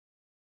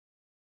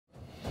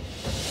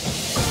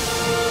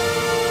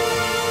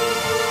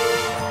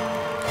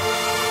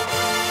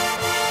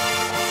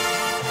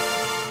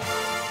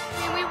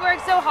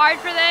hard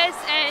for this,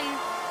 and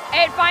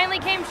it finally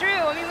came true.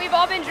 I mean, we've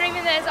all been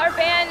dreaming this. Our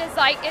band is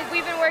like,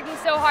 we've been working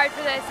so hard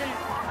for this, and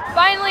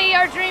finally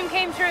our dream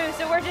came true,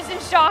 so we're just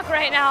in shock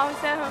right now.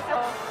 So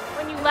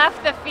when you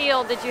left the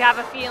field, did you have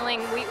a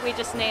feeling we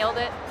just nailed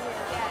it?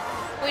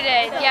 Yes. We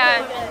did,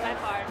 yeah. By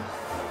far.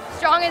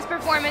 Strongest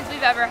performance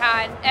we've ever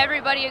had.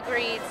 Everybody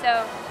agreed,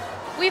 so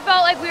we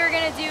felt like we were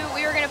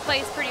gonna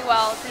place pretty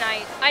well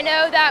tonight. I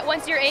know that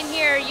once you're in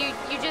here, you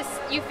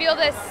feel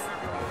this,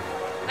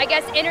 I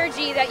guess,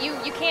 energy that you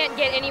can't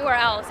get anywhere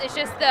else. It's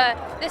just the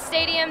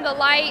stadium, the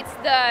lights,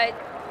 the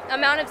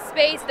amount of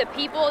space, the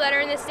people that are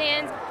in the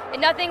stands, and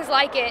nothing's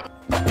like it.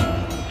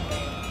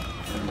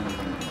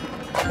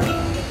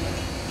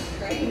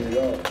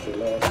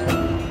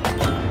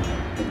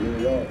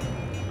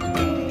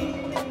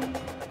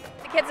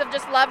 The kids have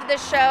just loved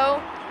this show,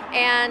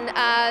 and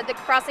the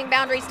Crossing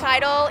Boundaries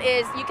title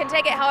is, you can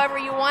take it however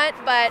you want,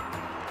 but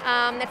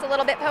it's a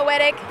little bit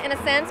poetic in a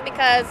sense,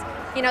 because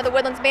you know, the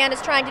Woodlands Band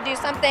is trying to do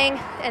something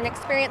and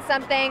experience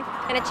something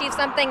and achieve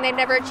something they've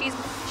never achieved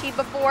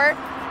before.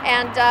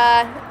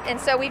 And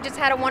so we've just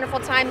had a wonderful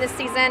time this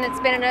season. It's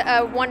been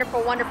a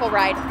wonderful, wonderful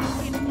ride.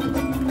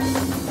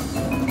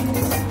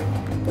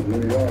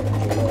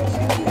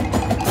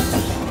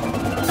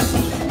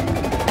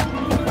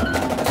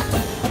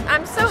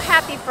 I'm so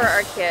happy for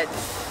our kids.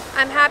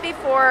 I'm happy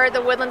for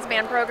the Woodlands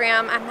Band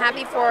program. I'm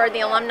happy for the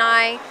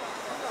alumni,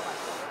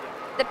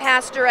 the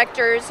past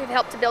directors who've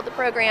helped to build the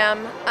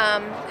program.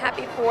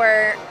 Happy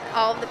for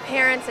all of the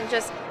parents and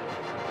just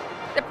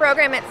the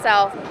program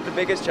itself. The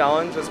biggest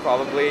challenge was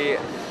probably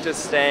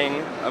just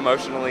staying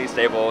emotionally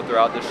stable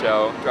throughout the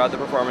show. Throughout the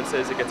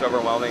performances, it gets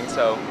overwhelming,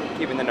 so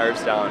keeping the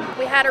nerves down.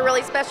 We had a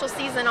really special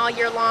season all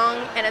year long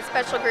and a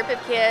special group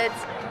of kids.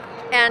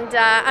 And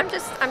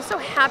I'm so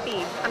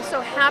happy. I'm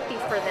so happy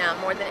for them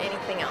more than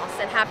anything else,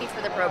 and happy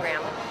for the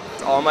program.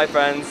 All my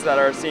friends that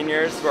are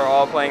seniors, we're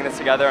all playing this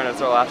together, and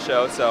it's our last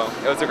show, so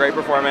it was a great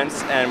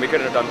performance, and we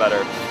couldn't have done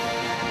better.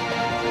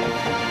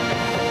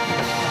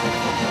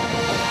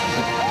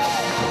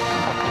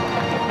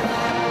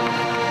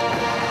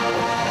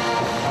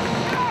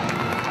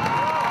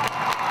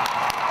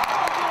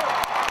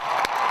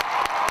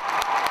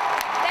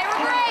 They were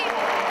great.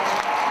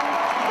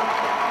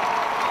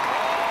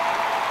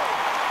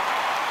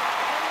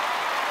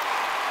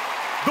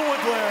 The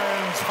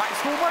Woodlands High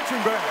School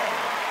Marching Band.